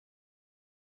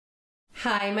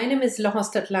Hi, my name is Laurence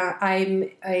Totelin. I'm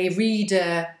a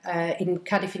reader in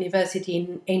Cardiff University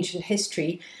in ancient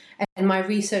history, and my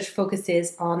research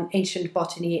focuses on ancient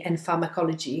botany and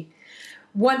pharmacology.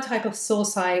 One type of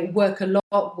source I work a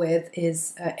lot with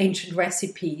is ancient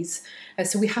recipes.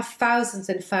 So we have thousands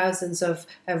and thousands of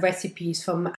recipes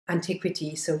from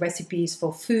antiquity, so recipes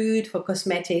for food, for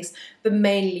cosmetics, but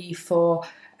mainly for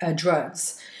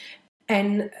drugs.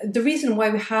 And the reason why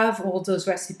we have all those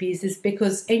recipes is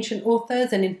because ancient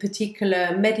authors, and in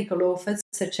particular medical authors,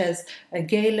 such as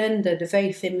Galen, the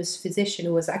very famous physician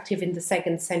who was active in the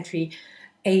 2nd century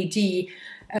AD,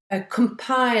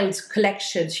 compiled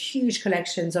collections, huge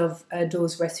collections of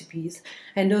those recipes.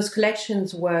 And those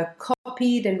collections were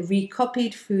copied and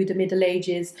recopied through the Middle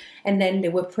Ages, and then they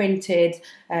were printed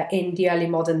in the early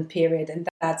modern period, and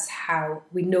that's how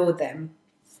we know them.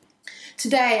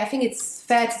 Today, I think it's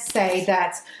fair to say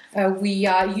that we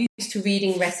are used to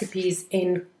reading recipes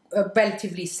in a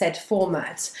relatively set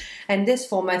format. And this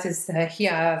format is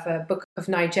here of a book of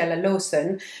Nigella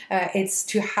Lawson. It's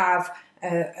to have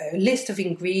a list of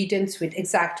ingredients with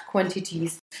exact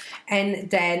quantities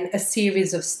and then a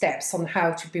series of steps on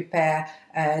how to prepare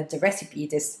the recipe,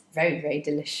 this very, very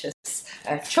delicious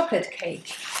chocolate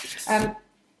cake.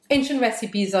 Ancient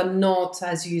recipes are not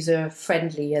as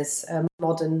user-friendly as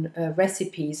modern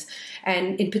recipes,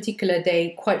 and in particular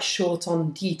they're quite short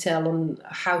on detail on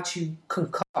how to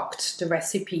concoct the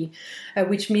recipe,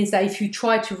 which means that if you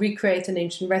try to recreate an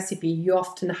ancient recipe, you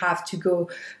often have to go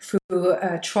through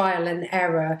trial and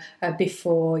error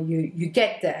before you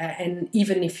get there, and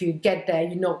even if you get there,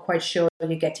 you're not quite sure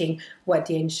you're getting what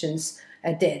the ancients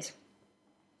did.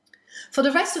 For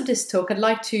the rest of this talk, I'd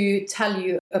like to tell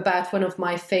you about one of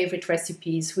my favorite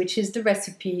recipes, which is the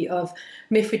recipe of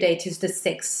Mithridates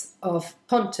VI of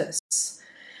Pontus.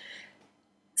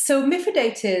 So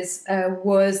Mithridates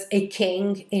was a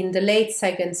king in the late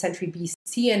 2nd century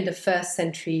BC and the 1st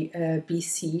century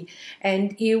BC,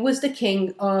 and he was the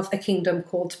king of a kingdom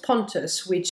called Pontus,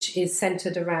 which is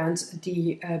centered around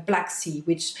the Black Sea,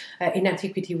 which in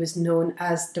antiquity was known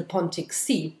as the Pontic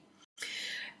Sea.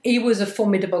 He was a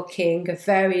formidable king, a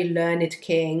very learned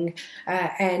king,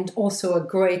 and also a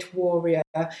great warrior.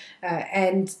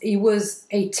 And he was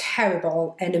a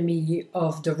terrible enemy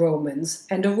of the Romans.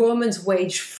 And the Romans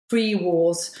waged 3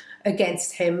 wars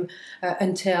against him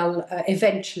until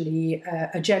eventually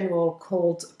a general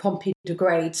called Pompey the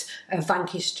Great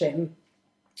vanquished him.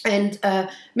 And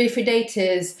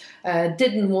Mithridates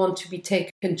didn't want to be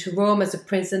taken to Rome as a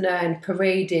prisoner and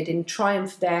paraded in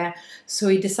triumph there, so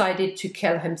he decided to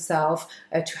kill himself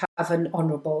to have an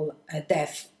honorable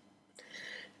death.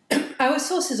 Our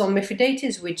sources on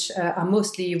Mithridates, which are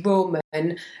mostly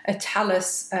Roman, tell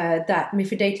us that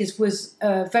Mithridates was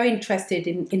very interested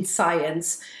in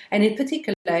science, and in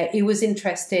particular, he was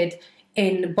interested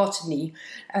in botany.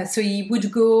 So he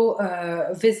would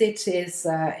go visit his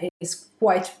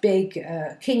quite big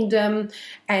kingdom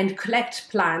and collect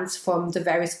plants from the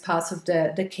various parts of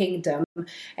the kingdom.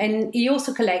 And he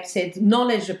also collected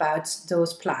knowledge about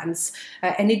those plants.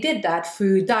 And he did that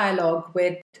through dialogue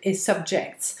with his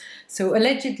subjects. So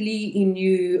allegedly he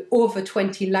knew over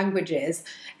 20 languages,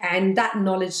 and that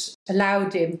knowledge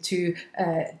allowed him to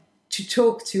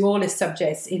talk to all his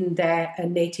subjects in their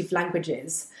native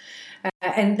languages.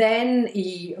 And then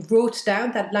he wrote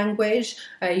down that language.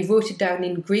 He wrote it down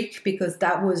in Greek because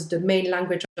that was the main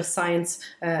language of science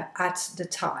at the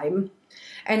time.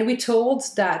 And we're told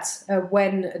that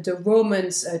when the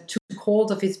Romans took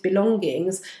hold of his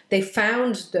belongings, they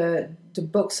found the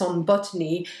books on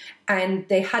botany and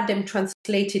they had them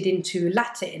translated into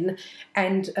Latin.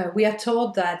 And we are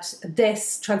told that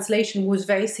this translation was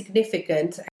very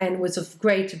significant and was of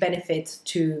great benefit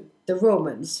to the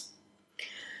Romans.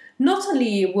 Not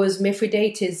only was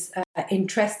Mithridates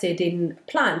interested in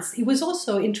plants, he was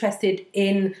also interested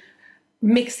in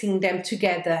mixing them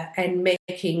together and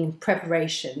making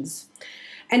preparations.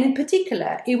 And in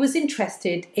particular, he was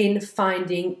interested in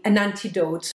finding an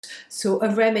antidote, so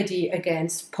a remedy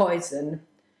against poison.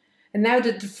 And now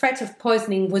the threat of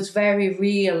poisoning was very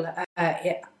real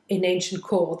in ancient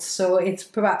courts, so it's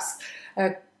perhaps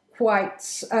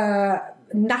quite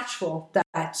natural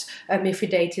that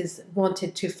Mithridates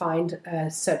wanted to find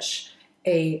such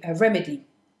a remedy.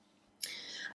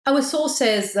 Our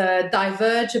sources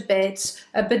diverge a bit,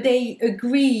 but they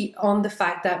agree on the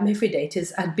fact that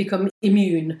Mithridates had become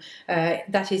immune.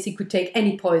 That is, he could take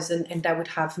any poison and that would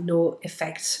have no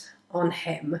effect on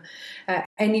him.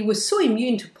 And he was so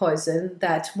immune to poison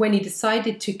that when he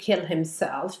decided to kill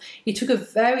himself, he took a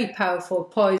very powerful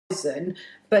poison,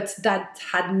 but that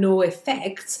had no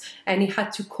effect, and he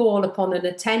had to call upon an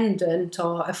attendant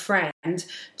or a friend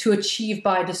to achieve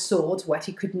by the sword what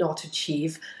he could not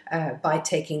achieve by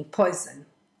taking poison.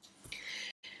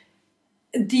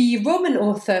 The Roman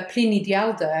author Pliny the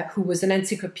Elder, who was an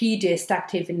encyclopedist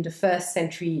active in the 1st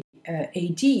century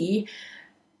AD,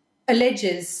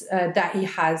 alleges that he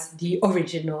has the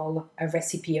original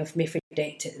recipe of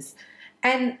Mithridates.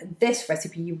 And this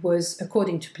recipe was,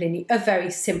 according to Pliny, a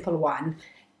very simple one.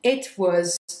 It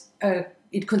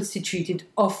constituted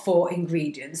of 4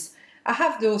 ingredients. I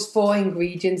have those 4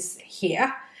 ingredients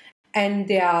here, and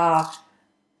they are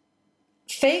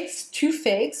figs, 2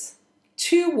 figs,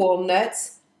 2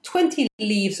 walnuts, 20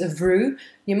 leaves of rue.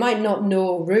 You might not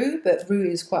know rue, but rue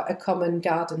is quite a common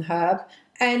garden herb,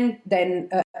 and then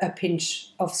a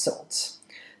pinch of salt.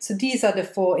 So these are the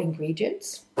 4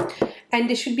 ingredients, and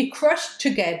they should be crushed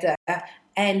together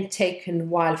and taken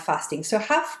while fasting. So I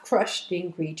have crushed the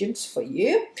ingredients for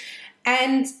you,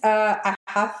 and I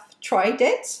have tried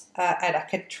it, and I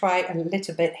can try a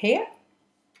little bit here.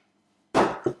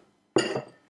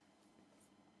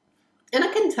 And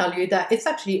I can tell you that it's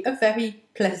actually a very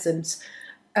pleasant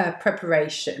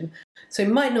preparation. So it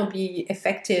might not be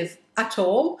effective at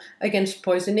all against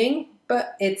poisoning,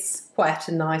 but it's quite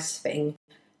a nice thing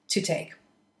to take.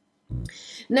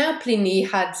 Now Pliny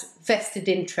had vested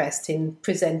interest in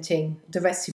presenting the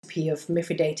recipe of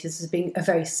Mithridates as being a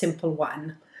very simple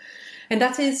one. And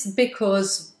that is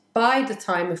because by the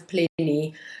time of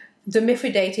Pliny, the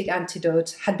Mithridatic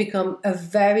antidote had become a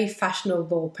very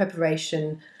fashionable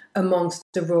preparation amongst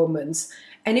the Romans.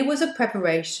 And it was a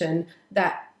preparation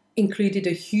that included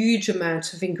a huge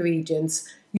amount of ingredients,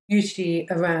 usually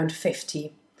around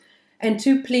 50. And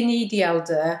to Pliny the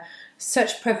Elder,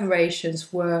 such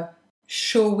preparations were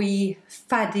showy,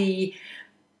 faddy,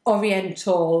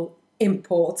 oriental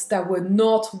imports that were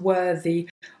not worthy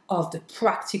of the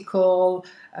practical,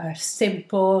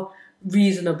 simple,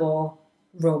 reasonable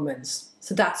Romans.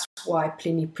 So that's why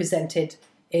Pliny presented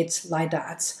it like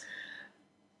that.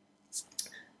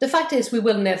 The fact is, we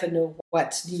will never know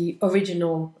what the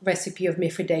original recipe of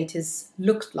Mithridates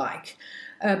looked like,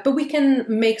 but we can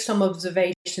make some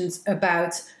observations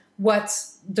about what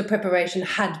the preparation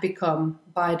had become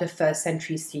by the 1st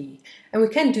century CE. And we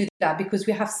can do that because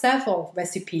we have several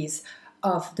recipes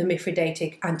of the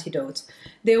Mithridatic antidote.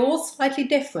 They're all slightly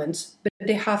different, but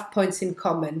they have points in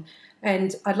common.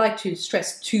 And I'd like to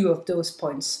stress 2 of those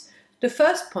points. The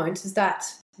first point is that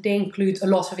they include a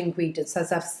lot of ingredients,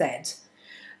 as I've said.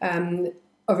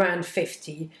 Around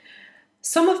 50.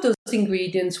 Some of those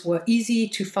ingredients were easy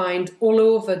to find all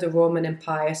over the Roman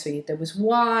Empire. So there was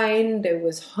wine, there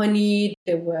was honey,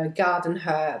 there were garden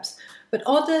herbs. But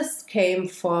others came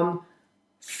from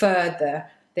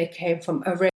further. They came from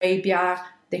Arabia,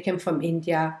 they came from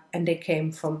India, and they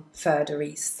came from further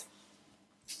east.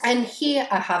 And here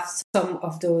I have some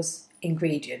of those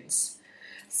ingredients.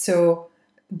 So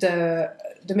the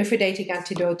Mithridatic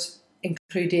antidote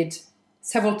included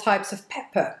several types of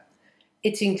pepper.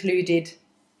 It included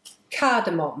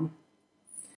cardamom.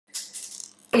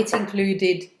 It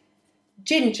included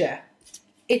ginger.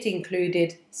 It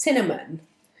included cinnamon.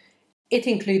 It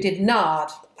included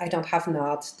nard. I don't have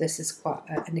nard. This is quite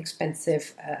an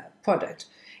expensive product.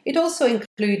 It also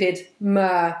included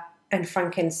myrrh and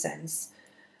frankincense.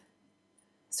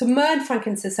 So myrrh and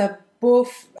frankincense are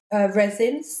both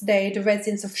resins. They're the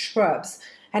resins of shrubs.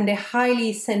 And they're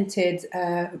highly scented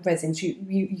resins.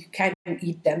 You can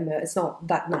eat them. It's not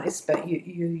that nice, but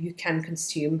you can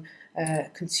consume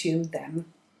them.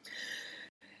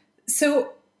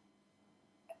 So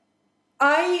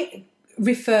I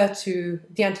refer to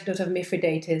the antidote of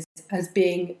Mithridates as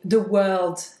being the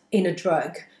world in a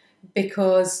drug,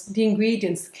 because the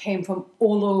ingredients came from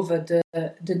all over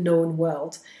the known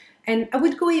world. And I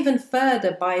would go even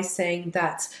further by saying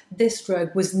that this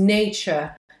drug was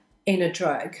nature in a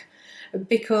drug,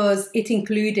 because it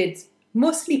included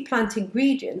mostly plant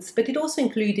ingredients, but it also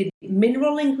included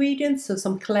mineral ingredients, so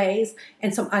some clays,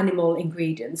 and some animal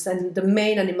ingredients. And the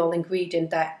main animal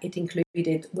ingredient that it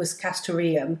included was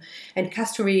castoreum. And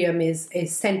castoreum is a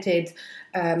scented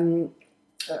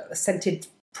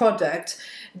product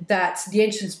that the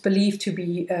ancients believed to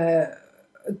be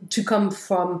to come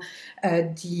from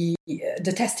the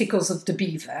testicles of the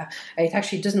beaver. It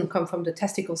actually doesn't come from the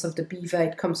testicles of the beaver,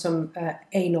 it comes from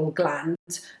anal gland,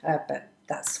 but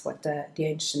that's what the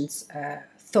ancients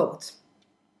thought.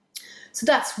 So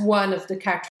that's one of the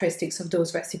characteristics of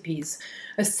those recipes.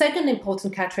 A second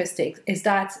important characteristic is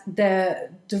that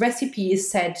the recipe is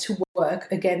said to work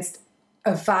against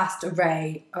a vast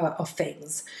array of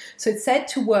things. So it's said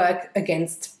to work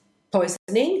against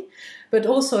poisoning, but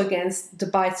also against the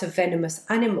bites of venomous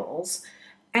animals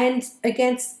and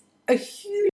against a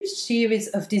huge series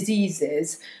of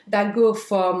diseases that go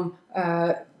from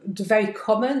the very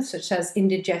common, such as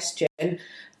indigestion,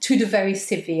 to the very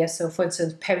severe. So, for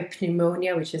instance,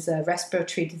 peripneumonia, which is a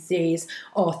respiratory disease,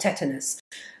 or tetanus.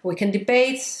 We can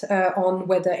debate on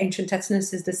whether ancient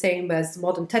tetanus is the same as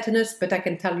modern tetanus, but I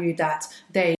can tell you that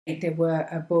they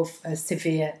were both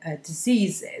severe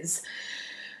diseases.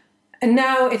 And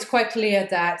now it's quite clear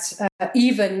that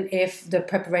even if the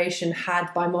preparation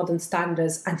had, by modern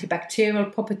standards,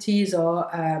 antibacterial properties or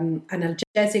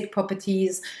analgesic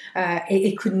properties,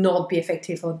 it could not be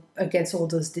effective against all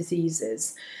those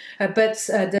diseases. But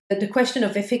the question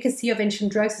of efficacy of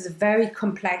ancient drugs is a very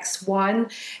complex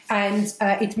one, and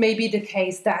it may be the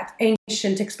case that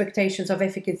ancient expectations of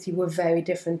efficacy were very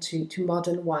different to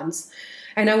modern ones.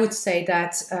 And I would say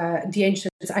that the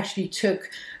ancients actually took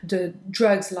the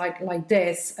drugs like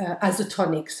this as a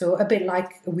tonic, so a bit like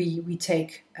we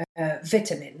take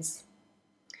vitamins.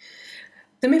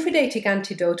 The Mithridatic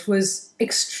antidote was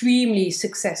extremely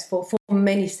successful for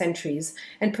many centuries,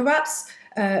 and perhaps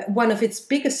one of its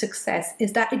biggest success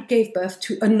is that it gave birth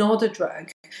to another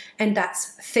drug, and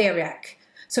that's theriac.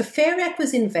 So theriac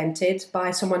was invented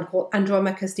by someone called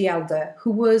Andromachus the Elder,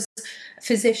 who was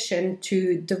physician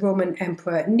to the Roman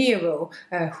Emperor Nero,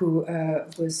 who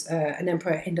was an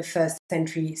emperor in the 1st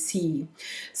century CE.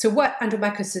 So what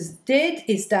Andromachus did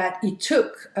is that he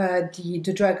took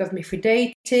the drug of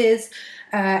Mithridates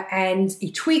and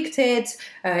he tweaked it,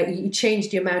 he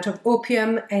changed the amount of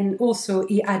opium, and also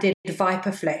he added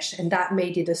viper flesh, and that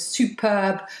made it a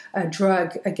superb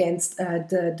drug against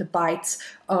the bites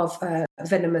of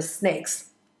venomous snakes.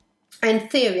 And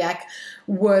theriac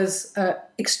was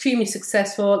extremely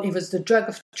successful. It was the drug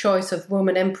of choice of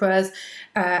Roman emperors,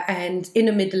 and in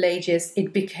the Middle Ages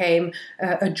it became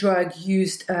a drug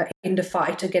used in the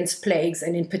fight against plagues,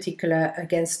 and in particular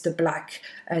against the Black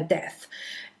Death.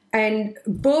 And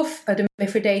both the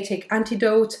Mithridatic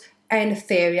antidote and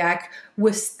theriac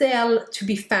were still to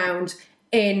be found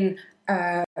in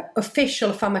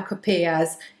official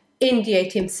pharmacopoeias in the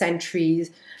 18th century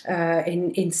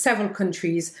in several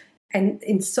countries, and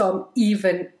in some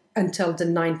even until the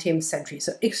 19th century,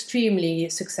 so extremely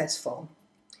successful.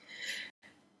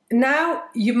 Now,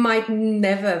 you might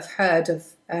never have heard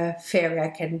of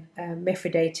theriac and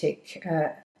Mithridatic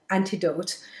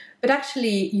antidote, but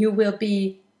actually you will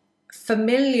be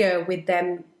familiar with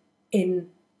them in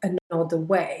another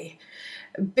way,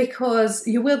 because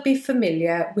you will be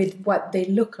familiar with what they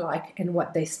look like and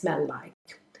what they smell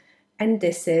like. And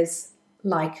this is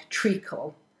like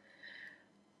treacle.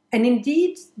 And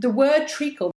indeed, the word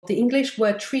treacle, the English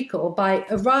word treacle, by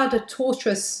a rather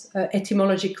tortuous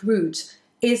etymologic root,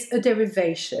 is a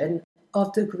derivation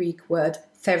of the Greek word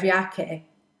theriake,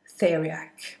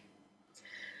 theriac.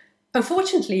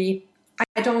 Unfortunately,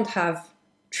 I don't have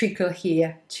treacle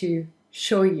here to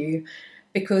show you,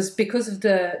 because of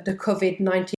the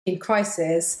COVID-19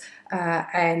 crisis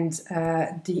and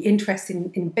the interest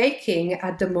in baking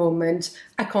at the moment,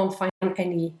 I can't find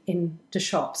any in the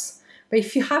shops. But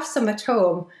if you have some at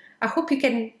home, I hope you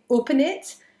can open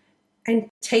it and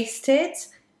taste it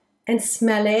and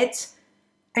smell it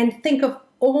and think of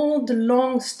all the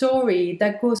long story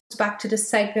that goes back to the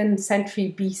 2nd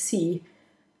century BC,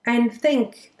 and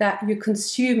think that you're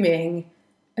consuming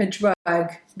a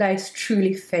drug that is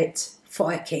truly fit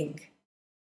for a king.